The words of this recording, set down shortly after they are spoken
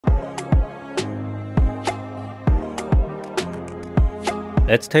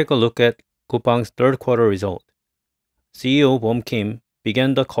Let's take a look at Coupang's third quarter result. CEO Bom Kim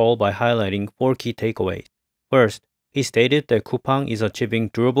began the call by highlighting four key takeaways. First, he stated that Coupang is achieving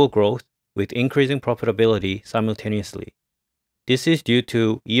durable growth with increasing profitability simultaneously. This is due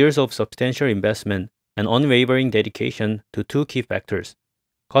to years of substantial investment and unwavering dedication to two key factors: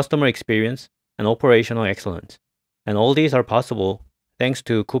 customer experience and operational excellence. And all these are possible thanks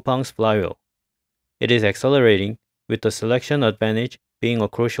to Coupang's flywheel. It is accelerating, with the selection advantage being a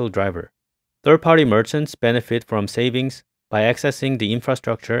crucial driver. Third-party merchants benefit from savings by accessing the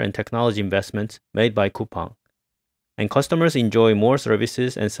infrastructure and technology investments made by Coupang. And customers enjoy more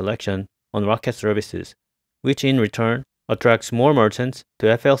services and selection on Rocket services, which in return attracts more merchants to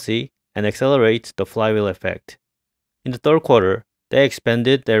FLC and accelerates the flywheel effect. In the third quarter, they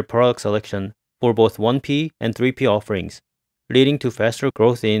expanded their product selection for both 1P and 3P offerings, leading to faster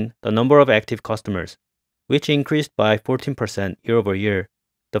growth in the number of active customers, which increased by 14% year-over-year,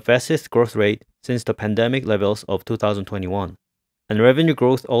 the fastest growth rate since the pandemic levels of 2021. And revenue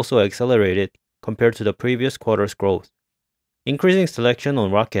growth also accelerated compared to the previous quarter's growth. Increasing selection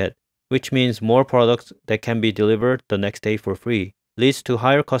on Rocket, which means more products that can be delivered the next day for free, leads to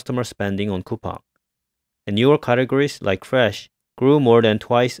higher customer spending on Coupang. And newer categories like Fresh grew more than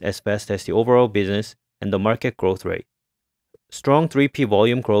twice as fast as the overall business and the market growth rate. Strong 3P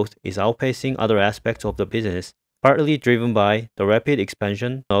volume growth is outpacing other aspects of the business, partly driven by the rapid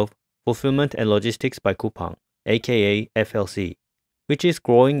expansion of Fulfillment and Logistics by Coupang, aka FLC, which is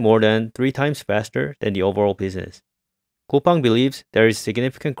growing more than 3 times faster than the overall business. Coupang believes there is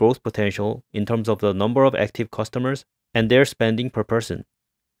significant growth potential in terms of the number of active customers and their spending per person.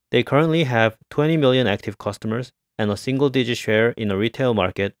 They currently have 20 million active customers and a single-digit share in a retail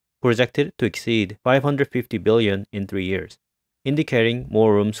market projected to exceed 550 billion in 3 years, indicating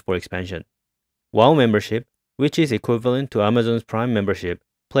more rooms for expansion. WOW membership, which is equivalent to Amazon's Prime membership,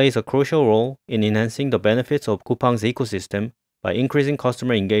 plays a crucial role in enhancing the benefits of Coupang's ecosystem by increasing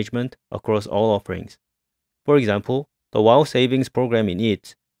customer engagement across all offerings. For example, the WOW Savings program in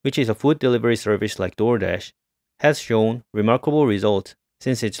Eats, which is a food delivery service like DoorDash, has shown remarkable results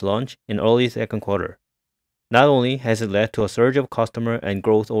since its launch in early second quarter. Not only has it led to a surge of customer and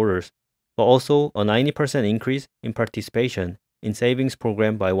growth orders, but also a 90% increase in participation in savings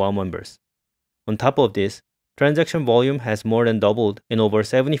program by WOW members. On top of this, transaction volume has more than doubled in over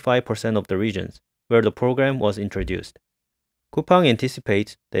 75% of the regions where the program was introduced. Coupang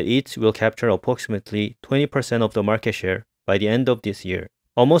anticipates that Eats will capture approximately 20% of the market share by the end of this year,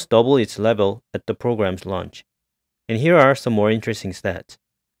 almost double its level at the program's launch. And here are some more interesting stats.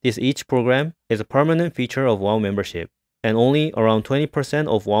 This Eats program is a permanent feature of WOW membership, and only around 20%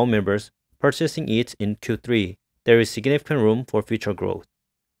 of WOW members purchasing Eats in Q3. There is significant room for future growth.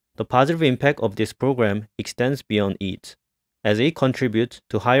 The positive impact of this program extends beyond Eats, as it contributes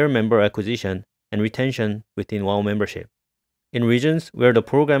to higher member acquisition and retention within WOW membership. In regions where the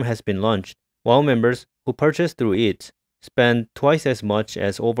program has been launched, WOW members who purchase through Eats spend twice as much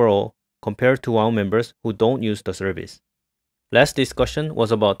as overall compared to WOW members who don't use the service. Last discussion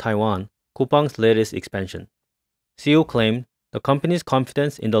was about Taiwan, Coupang's latest expansion. CEO claimed the company's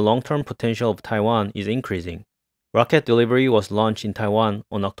confidence in the long-term potential of Taiwan is increasing. Rocket Delivery was launched in Taiwan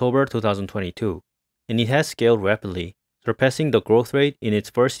on October 2022, and it has scaled rapidly, surpassing the growth rate in its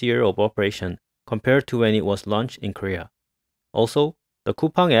first year of operation compared to when it was launched in Korea. Also, the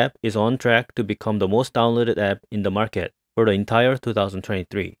Coupang app is on track to become the most downloaded app in the market for the entire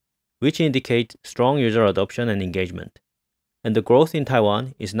 2023, which indicates strong user adoption and engagement. And the growth in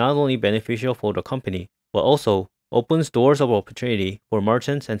Taiwan is not only beneficial for the company, but also opens doors of opportunity for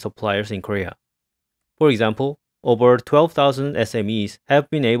merchants and suppliers in Korea. For example, over 12,000 SMEs have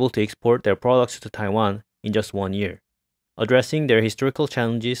been able to export their products to Taiwan in just 1 year, addressing their historical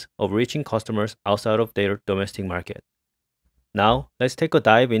challenges of reaching customers outside of their domestic market. Now, let's take a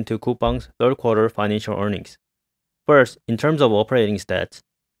dive into Coupang's third quarter financial earnings. First, in terms of operating stats,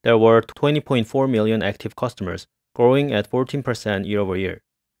 there were 20.4 million active customers, growing at 14% year-over-year,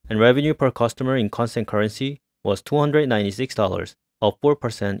 and revenue per customer in constant currency was $296, up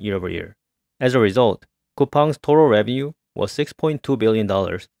 4% year-over-year. As a result, Coupang's total revenue was $6.2 billion,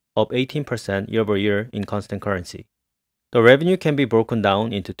 up 18% year-over-year in constant currency. The revenue can be broken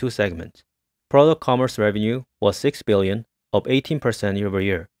down into two segments. Product commerce revenue was $6 billion, up 18%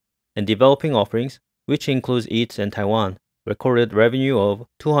 year-over-year, and developing offerings, which includes Eats and Taiwan, recorded revenue of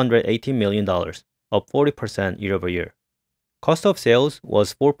 $218 million, up 40% year-over-year. Cost of sales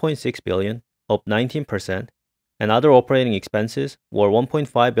was $4.6 billion, up 19%, and other operating expenses were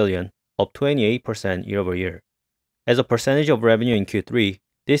 $1.5 billion, up 28% year-over-year. As a percentage of revenue in Q3,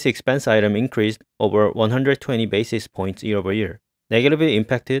 this expense item increased over 120 basis points year-over-year, negatively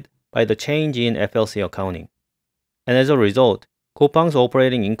impacted by the change in FLC accounting. And as a result, Coupang's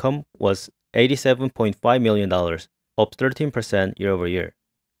operating income was $87.5 million, up 13% year over year.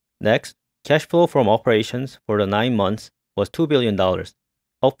 Next, cash flow from operations for the 9 months was $2 billion,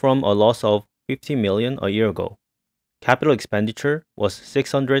 up from a loss of $50 million a year ago. Capital expenditure was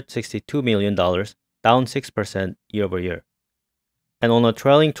 $662 million, down 6% year over year. And on a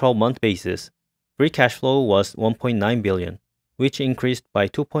trailing 12-month basis, free cash flow was $1.9 billion, which increased by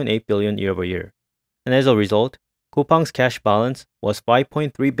 $2.8 billion year over year. And as a result, Coupang's cash balance was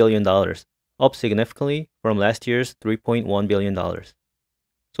 $5.3 billion, up significantly from last year's $3.1 billion.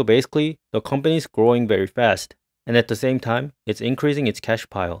 So basically, the company is growing very fast, and at the same time, it's increasing its cash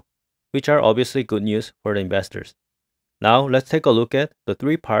pile, which are obviously good news for the investors. Now, let's take a look at the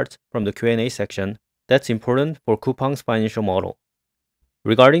 3 parts from the Q&A section that's important for Coupang's financial model.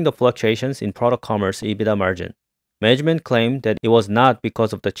 Regarding the fluctuations in product commerce EBITDA margin, management claimed that it was not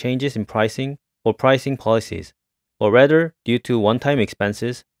because of the changes in pricing or pricing policies, but rather due to one-time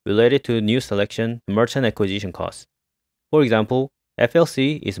expenses related to new selection and merchant acquisition costs. For example,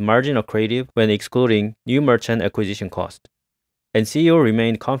 FLC is margin accretive when excluding new merchant acquisition cost. And CEO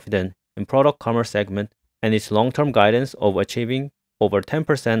remained confident in product commerce segment and its long-term guidance of achieving over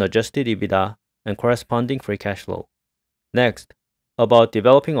 10% adjusted EBITDA and corresponding free cash flow. Next, about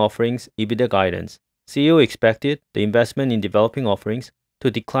developing offerings EBITDA guidance, CEO expected the investment in developing offerings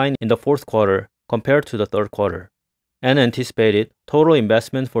to decline in the fourth quarter compared to the third quarter, and anticipated total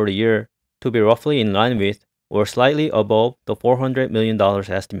investment for the year to be roughly in line with or slightly above the $400 million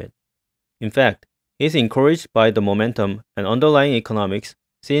estimate. In fact, he is encouraged by the momentum and underlying economics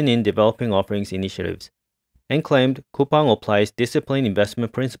seen in developing offerings initiatives, and claimed Coupang applies disciplined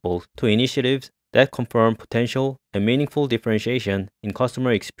investment principles to initiatives that confirm potential and meaningful differentiation in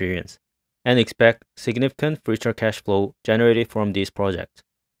customer experience, and expect significant future cash flow generated from these projects.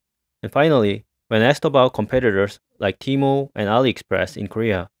 And finally, when asked about competitors like Temu and AliExpress in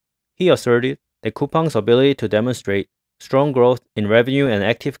Korea, he asserted that Coupang's ability to demonstrate strong growth in revenue and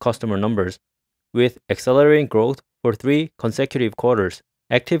active customer numbers, with accelerating growth for 3 consecutive quarters.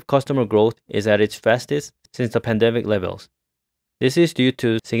 Active customer growth is at its fastest since the pandemic levels. This is due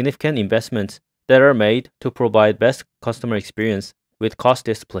to significant investments that are made to provide best customer experience with cost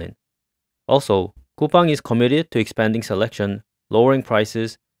discipline. Also, Coupang is committed to expanding selection, lowering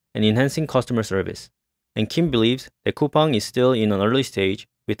prices, and enhancing customer service. And Kim believes that Coupang is still in an early stage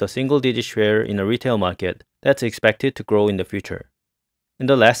with a single-digit share in a retail market that's expected to grow in the future. In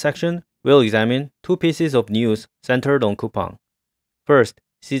the last section, we'll examine 2 pieces of news centered on Coupang. First,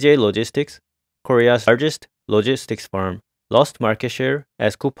 CJ Logistics, Korea's largest logistics firm, lost market share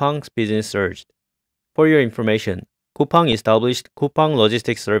as Coupang's business surged. For your information, Coupang established Coupang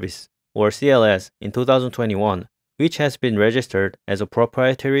Logistics Service, or CLS, in 2021, which has been registered as a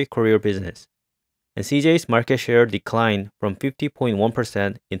proprietary courier business. And CJ's market share declined from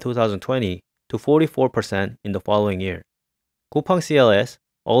 50.1% in 2020 to 44% in the following year. Coupang CLS,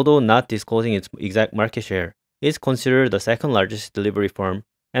 although not disclosing its exact market share, is considered the second largest delivery firm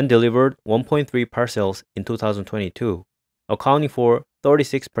and delivered 1.3 parcels in 2022, accounting for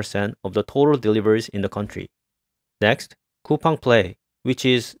 36% of the total deliveries in the country. Next, Coupang Play, which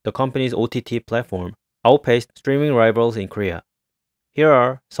is the company's OTT platform, outpaced streaming rivals in Korea. Here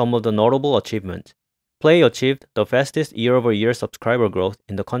are some of the notable achievements. Play achieved the fastest year-over-year subscriber growth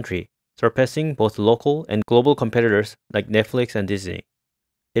in the country, surpassing both local and global competitors like Netflix and Disney.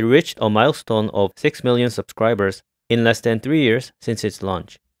 It reached a milestone of 6 million subscribers in less than 3 years since its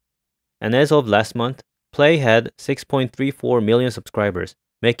launch. And as of last month, Play had 6.34 million subscribers,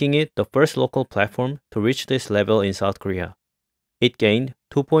 making it the first local platform to reach this level in South Korea. It gained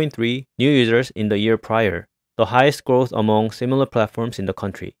 2.3 new users in the year prior, the highest growth among similar platforms in the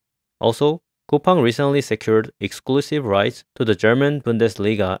country. Also, Coupang recently secured exclusive rights to the German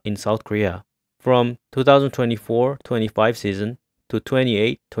Bundesliga in South Korea from 2024-25 season to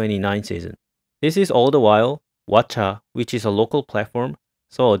 28-29 season. This is all the while Watcha, which is a local platform,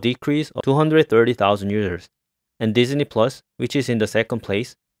 saw a decrease of 230,000 users, and Disney Plus, which is in the second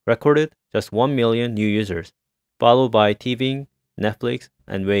place, recorded just 1 million new users, followed by TVing, Netflix,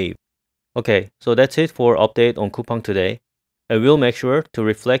 and Wave. Okay, so that's it for update on Coupang today. I will make sure to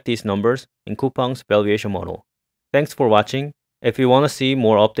reflect these numbers in Coupang's valuation model. Thanks for watching. If you want to see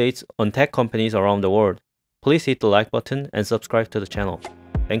more updates on tech companies around the world, please hit the like button and subscribe to the channel.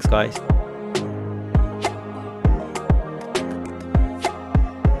 Thanks guys.